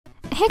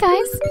Hey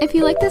guys, if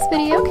you like this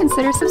video,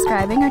 consider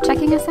subscribing or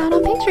checking us out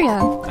on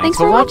Patreon. Thanks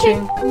for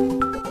watching!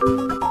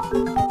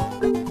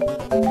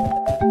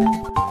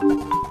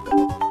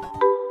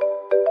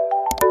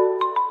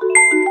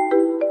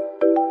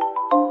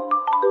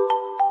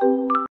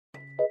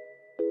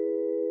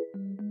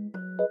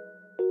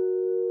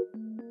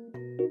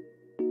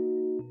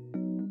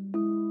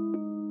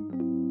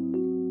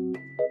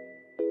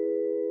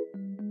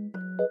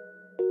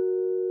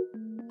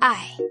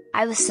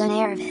 I was so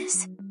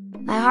nervous.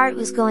 My heart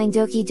was going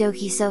doki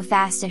doki so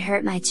fast it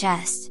hurt my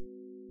chest.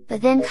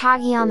 But then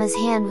Kageyama's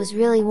hand was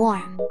really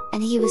warm,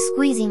 and he was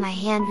squeezing my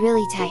hand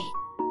really tight.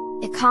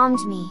 It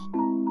calmed me.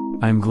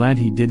 I'm glad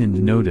he didn't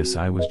notice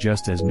I was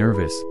just as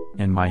nervous,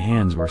 and my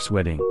hands were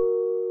sweating.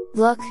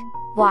 Look,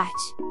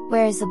 watch,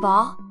 where is the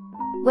ball?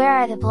 Where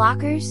are the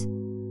blockers?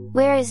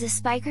 Where is the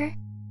spiker?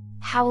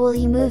 How will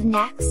he move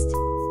next?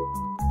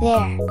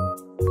 There.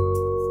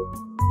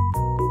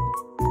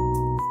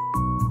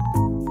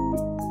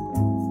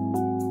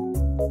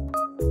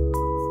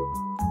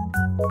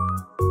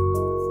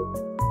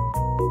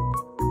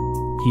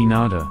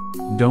 Hinata,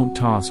 don't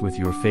toss with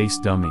your face,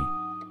 dummy.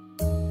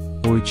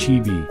 Oi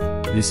Chibi,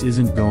 this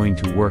isn't going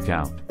to work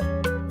out.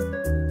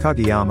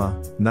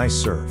 Kageyama, nice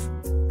serve.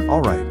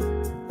 Alright.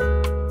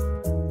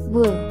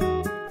 Woo.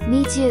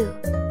 Me too.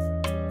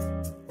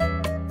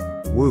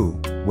 Woo,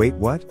 wait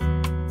what?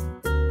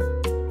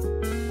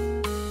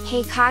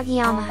 Hey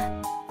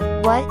Kageyama.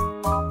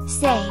 What?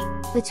 Say,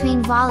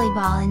 between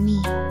volleyball and me,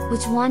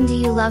 which one do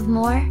you love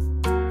more?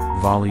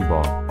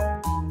 Volleyball.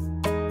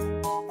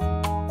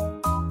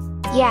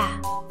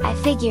 Yeah, I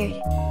figured,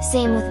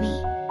 same with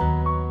me.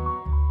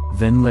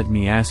 Then let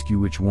me ask you,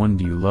 which one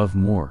do you love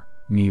more,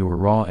 me or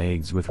raw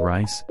eggs with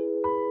rice?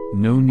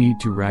 No need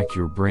to rack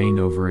your brain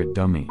over it,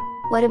 dummy.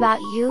 What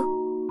about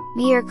you?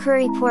 Me or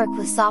curry pork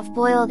with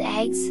soft-boiled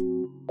eggs?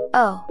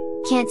 Oh,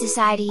 can't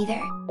decide either.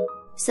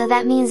 So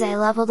that means I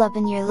leveled up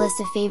in your list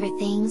of favorite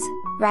things,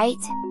 right?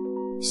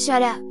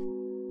 Shut up.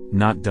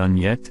 Not done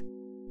yet?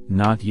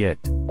 Not yet.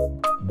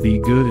 Be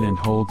good and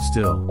hold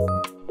still.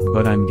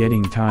 But I'm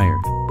getting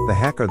tired. The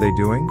heck are they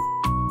doing?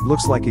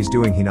 Looks like he's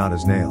doing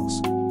Hinata's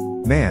nails.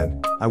 Man,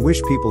 I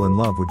wish people in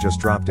love would just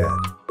drop dead.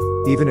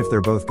 Even if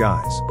they're both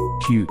guys.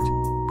 Cute.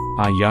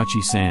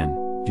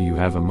 Ayachi-san, do you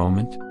have a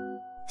moment?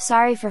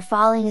 Sorry for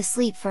falling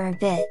asleep for a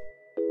bit.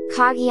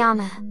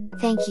 Kageyama,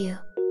 thank you.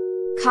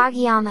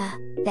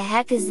 Kageyama, the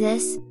heck is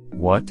this?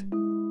 What?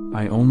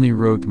 I only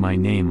wrote my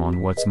name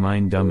on what's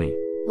mine, dummy.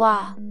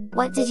 Wow,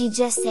 what did you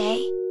just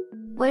say?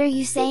 What are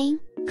you saying?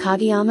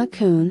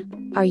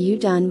 Kageyama-kun, are you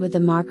done with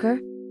the marker?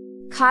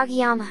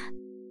 Kageyama.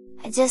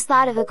 I just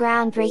thought of a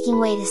groundbreaking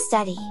way to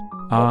study.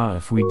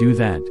 If we do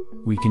that,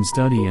 we can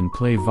study and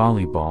play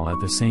volleyball at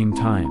the same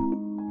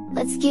time.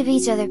 Let's give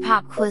each other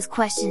pop quiz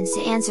questions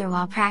to answer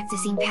while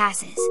practicing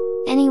passes,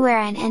 anywhere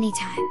and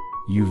anytime.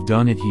 You've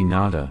done it,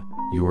 Hinata,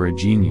 you're a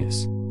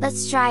genius.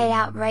 Let's try it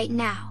out right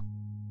now.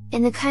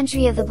 In the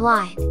country of the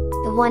blind,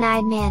 the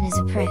one-eyed man is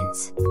a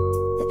prince.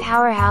 The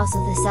powerhouse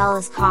of the cell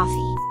is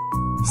coffee.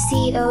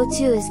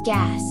 CO2 is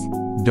gas.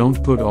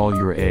 Don't put all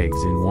your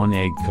eggs in one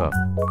egg cup.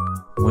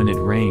 When it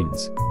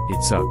rains,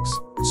 it sucks.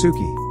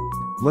 Suki.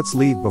 Let's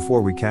leave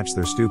before we catch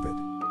their stupid.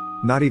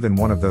 Not even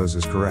one of those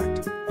is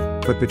correct.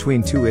 But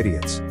between two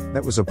idiots,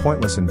 that was a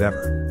pointless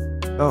endeavor.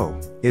 Oh,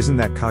 isn't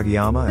that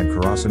Kageyama and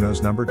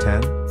Karasuno's number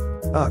 10?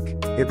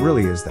 It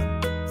really is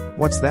them.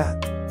 What's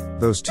that?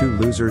 Those two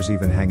losers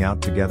even hang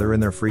out together in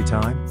their free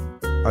time?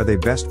 Are they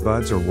best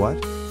buds or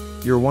what?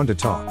 You're one to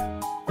talk.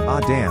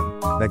 Ah damn,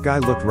 that guy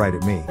looked right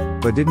at me,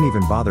 but didn't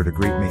even bother to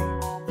greet me.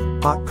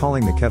 Hot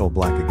calling the kettle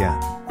black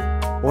again.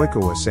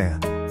 Oikawa-san.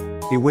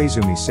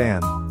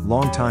 Iwaizumi-san,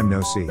 long time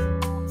no see.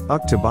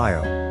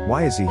 Tabayo,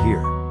 why is he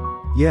here?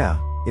 Yeah,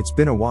 it's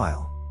been a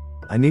while.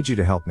 I need you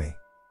to help me.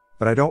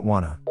 But I don't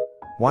wanna.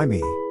 Why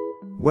me?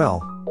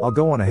 Well, I'll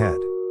go on ahead.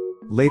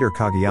 Later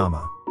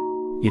Kageyama.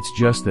 It's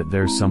just that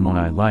there's someone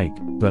I like,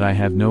 but I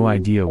have no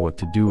idea what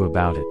to do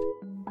about it.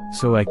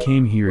 So I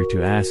came here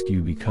to ask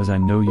you because I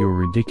know you're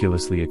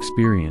ridiculously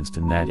experienced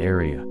in that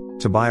area.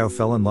 Tabayo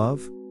fell in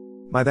love?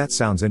 My, that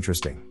sounds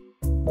interesting.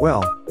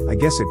 Well, I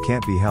guess it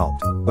can't be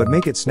helped, but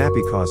make it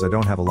snappy cause I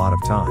don't have a lot of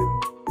time.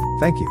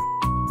 Thank you.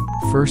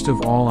 First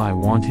of all, I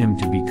want him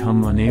to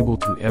become unable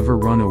to ever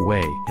run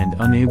away and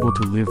unable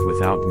to live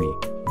without me,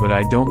 but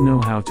I don't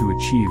know how to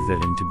achieve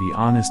that, and to be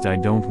honest, I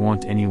don't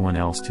want anyone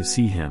else to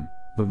see him.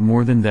 But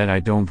more than that, I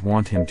don't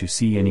want him to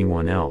see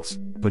anyone else,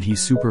 but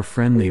he's super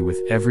friendly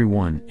with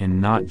everyone, and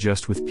not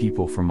just with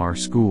people from our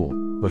school,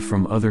 but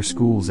from other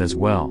schools as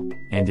well,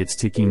 and it's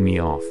ticking me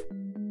off.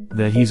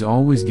 That he's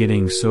always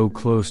getting so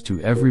close to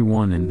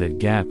everyone, and that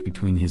gap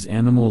between his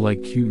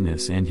animal-like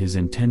cuteness and his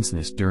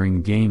intenseness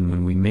during game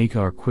when we make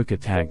our quick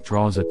attack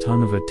draws a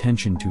ton of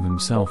attention to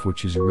himself,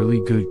 which is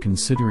really good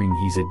considering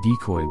he's a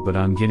decoy, but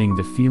I'm getting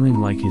the feeling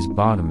like his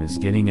bottom is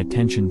getting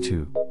attention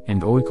too.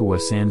 And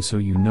Oikawa-san, so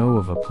you know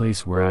of a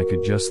place where I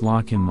could just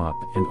lock him up,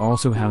 and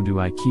also how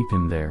do I keep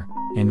him there,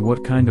 and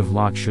what kind of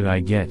lock should I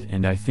get,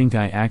 and I think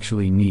I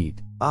actually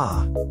need.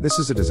 This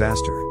is a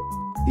disaster.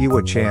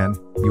 Iwa-chan,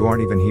 you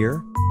aren't even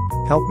here?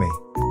 Help me.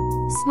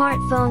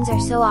 Smartphones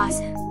are so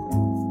awesome.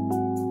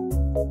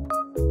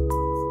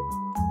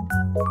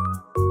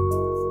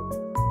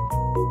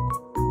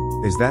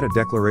 Is that a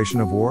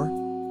declaration of war?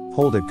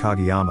 Hold it,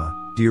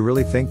 Kageyama, do you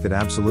really think that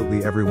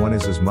absolutely everyone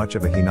is as much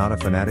of a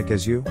Hinata fanatic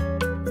as you?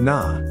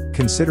 Nah,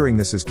 considering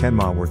this is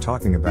Kenma we're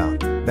talking about,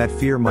 that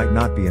fear might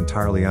not be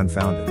entirely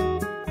unfounded.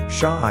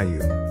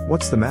 Haikyuu,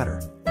 what's the matter?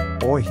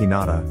 Oi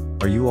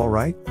Hinata, are you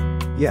alright?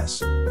 Yes.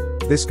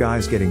 This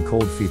guy's getting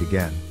cold feet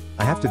again.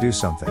 I have to do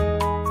something.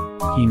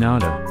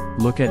 Hinata,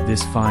 look at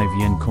this 5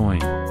 yen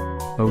coin.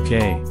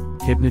 Okay,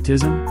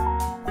 hypnotism?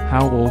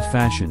 How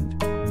old-fashioned,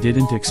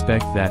 didn't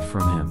expect that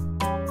from him.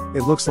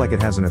 It looks like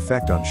it has an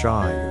effect on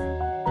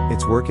Haikyuu.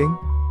 It's working?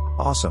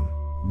 Awesome.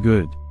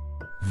 Good.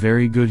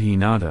 Very good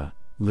Hinata,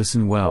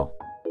 listen well.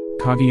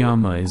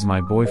 Kageyama is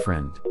my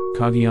boyfriend.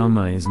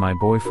 Kageyama is my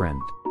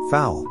boyfriend.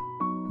 Foul.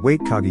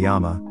 Wait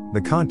Kageyama,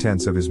 the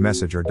contents of his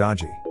message are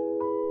dodgy.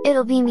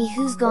 It'll be me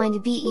who's going to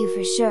beat you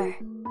for sure.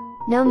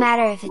 No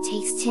matter if it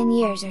takes 10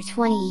 years or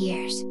 20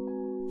 years.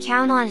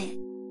 Count on it.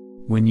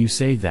 When you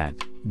say that,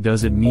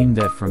 does it mean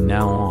that from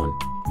now on,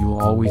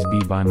 you'll always be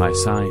by my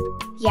side?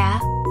 Yeah?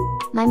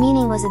 My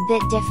meaning was a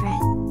bit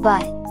different,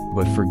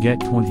 but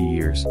forget 20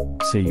 years,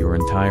 say your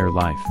entire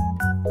life.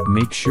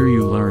 Make sure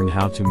you learn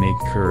how to make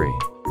curry.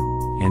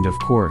 And of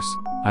course,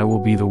 I will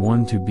be the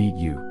one to beat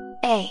you.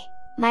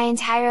 My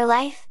entire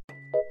life?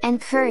 And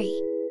curry?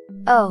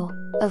 Oh,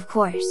 of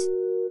course.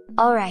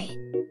 Alright.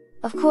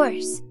 Of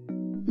course.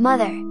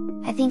 Mother,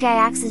 I think I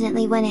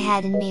accidentally went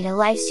ahead and made a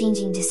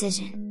life-changing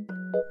decision.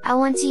 I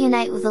want to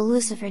unite with a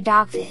Lucifer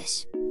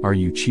dogfish. Are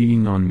you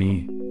cheating on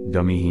me,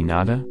 dummy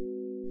Hinata?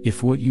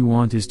 If what you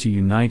want is to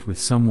unite with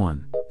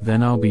someone,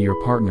 then I'll be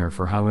your partner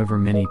for however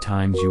many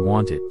times you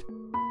want it.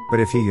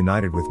 But if he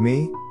united with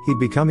me, he'd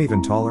become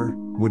even taller,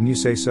 wouldn't you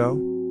say so?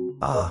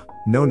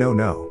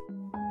 No.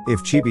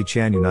 If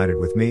Chibi-chan united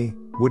with me,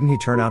 wouldn't he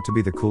turn out to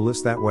be the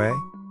coolest that way?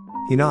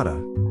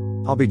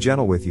 Hinata. I'll be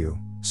gentle with you,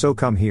 so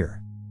come here.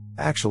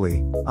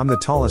 Actually, I'm the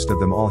tallest of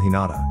them all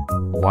Hinata.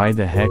 Why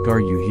the heck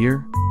are you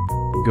here?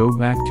 Go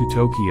back to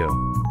Tokyo.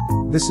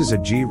 This is a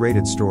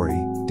G-rated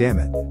story, damn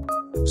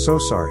it. So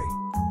sorry.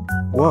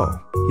 Whoa,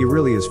 he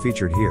really is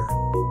featured here.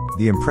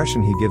 The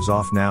impression he gives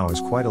off now is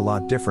quite a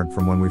lot different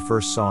from when we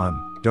first saw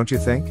him, don't you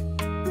think?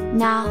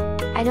 Nah,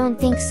 I don't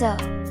think so.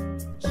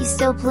 He's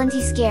still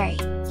plenty scary,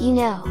 you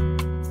know.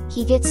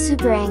 He gets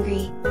super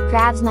angry,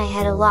 grabs my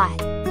head a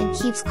lot, and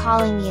keeps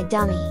calling me a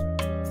dummy.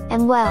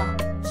 And well,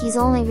 he's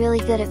only really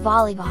good at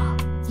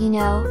volleyball, you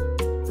know?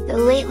 Though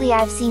lately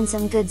I've seen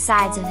some good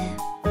sides of him.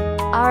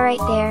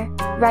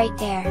 Right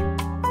there.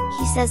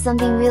 He says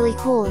something really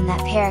cool in that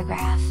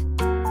paragraph.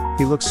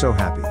 He looks so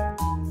happy.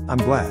 I'm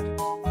glad.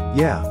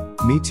 Yeah,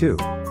 me too.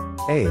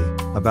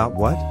 About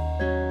what?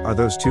 Are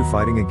those two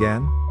fighting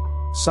again?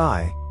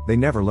 Sigh, they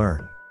never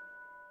learn.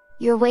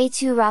 You're way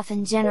too rough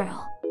in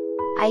general.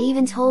 I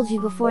even told you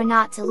before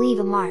not to leave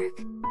a mark.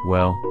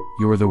 Well,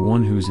 you're the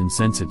one who's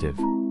insensitive.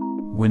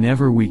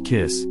 Whenever we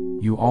kiss,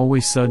 you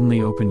always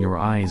suddenly open your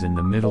eyes in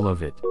the middle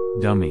of it,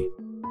 dummy.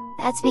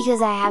 That's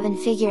because I haven't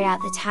figured out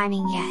the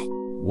timing yet.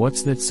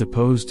 What's that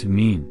supposed to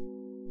mean?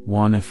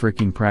 Wanna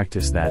freaking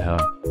practice that, huh?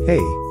 Hey,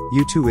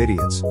 you two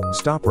idiots,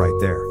 stop right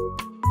there.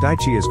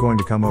 Daichi is going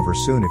to come over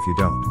soon if you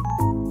don't.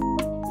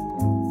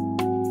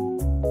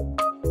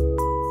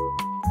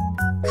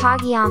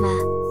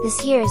 Kageyama, this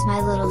here is my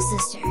little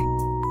sister.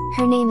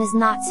 Her name is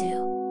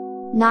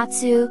Natsu.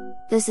 Natsu,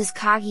 this is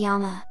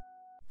Kageyama.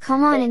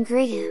 Come on and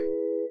greet him.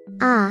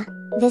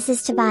 This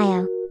is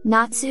Tabayo.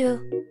 Natsu?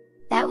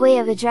 That way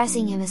of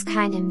addressing him is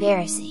kind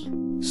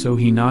embarrassing. So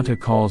Hinata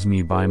calls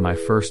me by my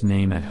first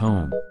name at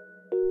home.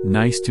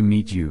 Nice to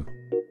meet you.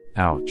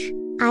 Ouch.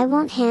 I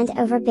won't hand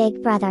over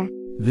big brother.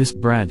 This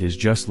brat is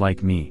just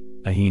like me,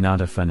 a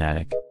Hinata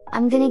fanatic.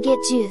 I'm gonna get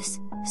juice,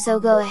 so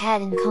go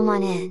ahead and come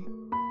on in.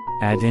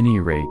 At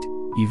any rate,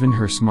 even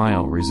her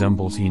smile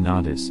resembles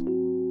Hinata's.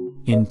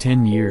 In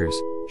 10 years,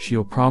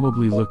 she'll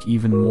probably look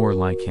even more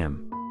like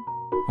him.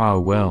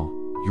 Well,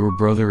 your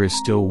brother is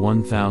still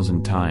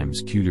 1,000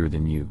 times cuter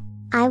than you.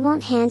 I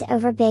won't hand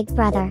over big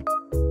brother.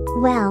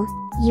 Well,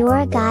 you're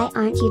a guy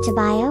aren't you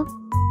Tabayo?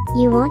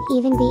 You won't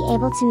even be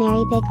able to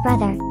marry big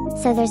brother,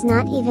 so there's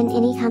not even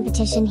any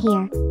competition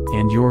here.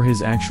 And you're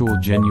his actual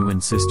genuine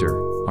sister,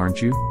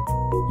 aren't you?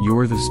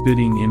 You're the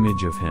spitting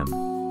image of him.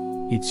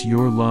 It's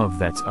your love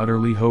that's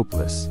utterly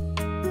hopeless.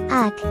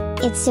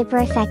 It's super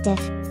effective.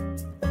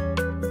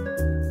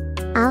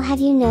 I'll have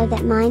you know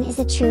that mine is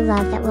a true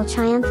love that will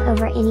triumph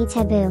over any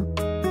taboo.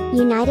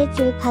 United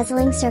through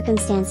puzzling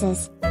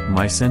circumstances.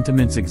 My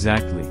sentiments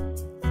exactly.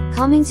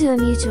 Coming to a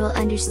mutual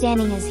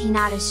understanding as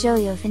Hinata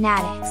shoujo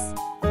fanatics.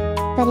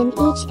 But in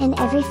each and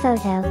every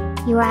photo,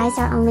 your eyes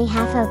are only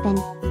half open.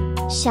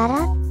 Shut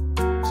up?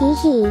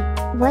 Hee,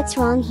 what's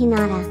wrong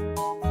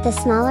Hinata? The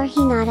smaller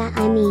Hinata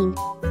I mean.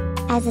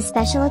 As a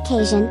special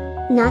occasion,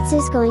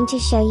 Natsu's going to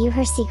show you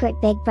her secret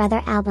Big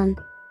Brother album.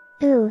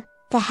 Ooh,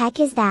 the heck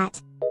is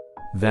that?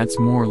 That's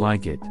more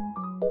like it.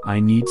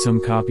 I need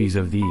some copies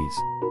of these.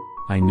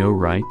 I know,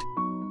 right?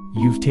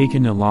 You've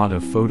taken a lot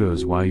of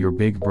photos while your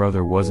big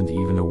brother wasn't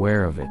even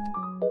aware of it.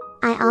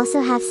 I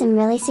also have some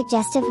really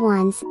suggestive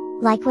ones,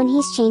 like when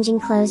he's changing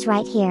clothes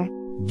right here.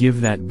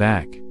 Give that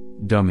back,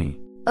 dummy.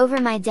 Over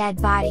my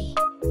dead body.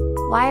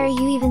 Why are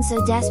you even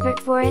so desperate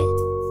for it?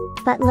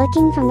 But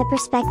looking from the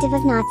perspective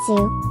of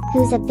Natsu,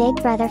 who's a Big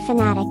Brother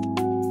fanatic.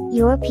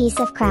 You're a piece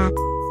of crap.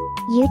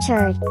 You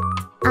turd.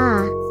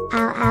 Ah,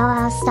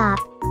 ow, stop.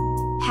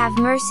 Have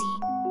mercy.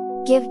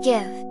 Give.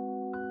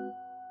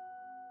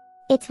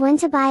 It's when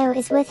Tabayo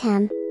is with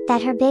him,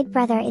 that her big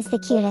brother is the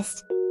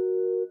cutest.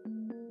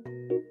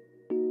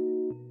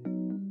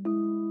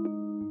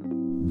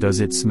 Does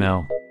it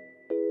smell?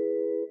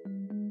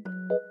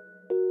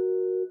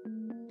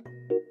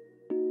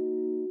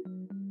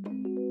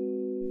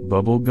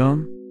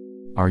 Bubblegum?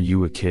 Are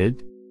you a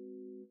kid?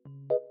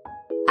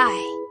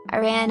 I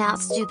ran out,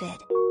 stupid.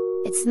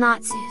 It's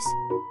Natsu's.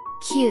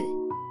 Cute.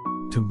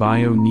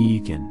 Tabayo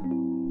Niiken.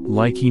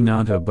 Like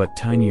Hinata but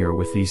tinier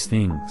with these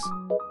things.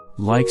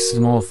 Likes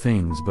small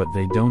things but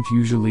they don't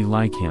usually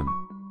like him.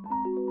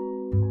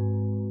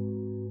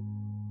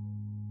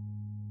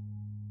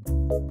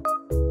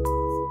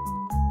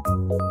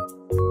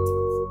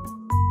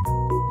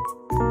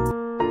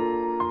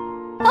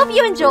 Hope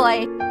you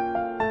enjoyed!